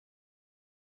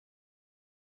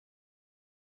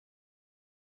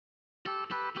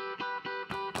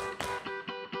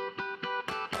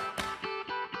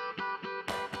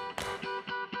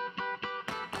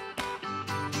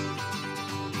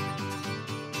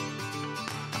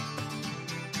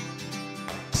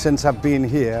since I've been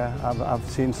here, I've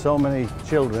seen so many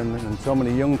children and so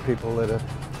many young people that have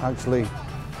actually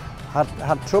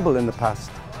had trouble in the past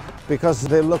because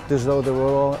they looked as though they were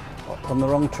all on the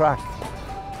wrong track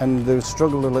and they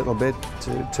struggled a little bit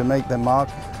to make their mark.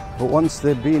 But once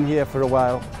they've been here for a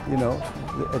while, you know,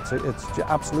 it's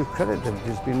absolute credit. They've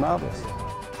just been marvellous.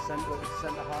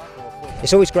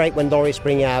 It's always great when laureates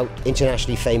bring out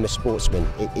internationally famous sportsmen.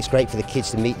 It's great for the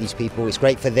kids to meet these people. It's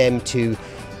great for them to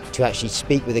actually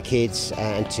speak with the kids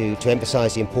and to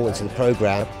emphasise the importance of the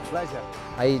programme. Pleasure.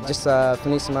 I just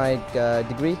finished my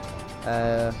degree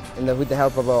with the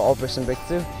help of Operation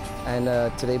Breakthrough, and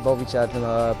today Bobby Charlton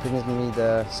presented me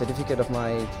the certificate of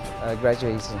my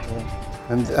graduation.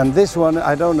 Yeah. And this one,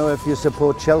 I don't know if you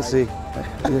support Chelsea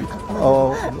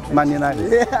or Man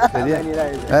United. Yeah, Man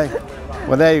United. Hey,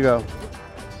 well there you go.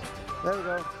 There we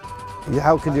go.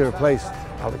 How could you replace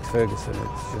Alex Ferguson?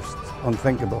 It's just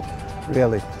unthinkable,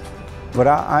 really. But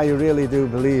I really do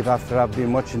believe, after I've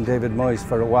been watching David Moyes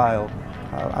for a while,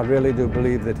 I really do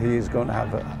believe that he is going to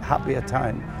have a happier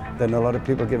time than a lot of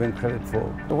people give him credit for.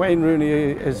 Wayne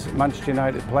Rooney is a Manchester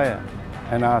United player,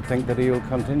 and I think that he will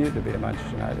continue to be a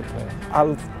Manchester United player.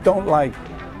 I don't like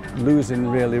losing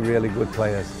really, really good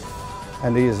players,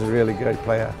 and he is a really great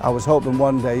player. I was hoping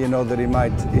one day, you know, that he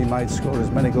might score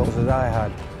as many goals as I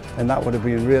had, and that would have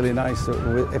been really nice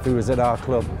if he was at our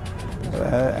club.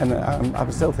 And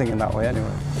I'm still thinking that way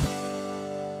anyway.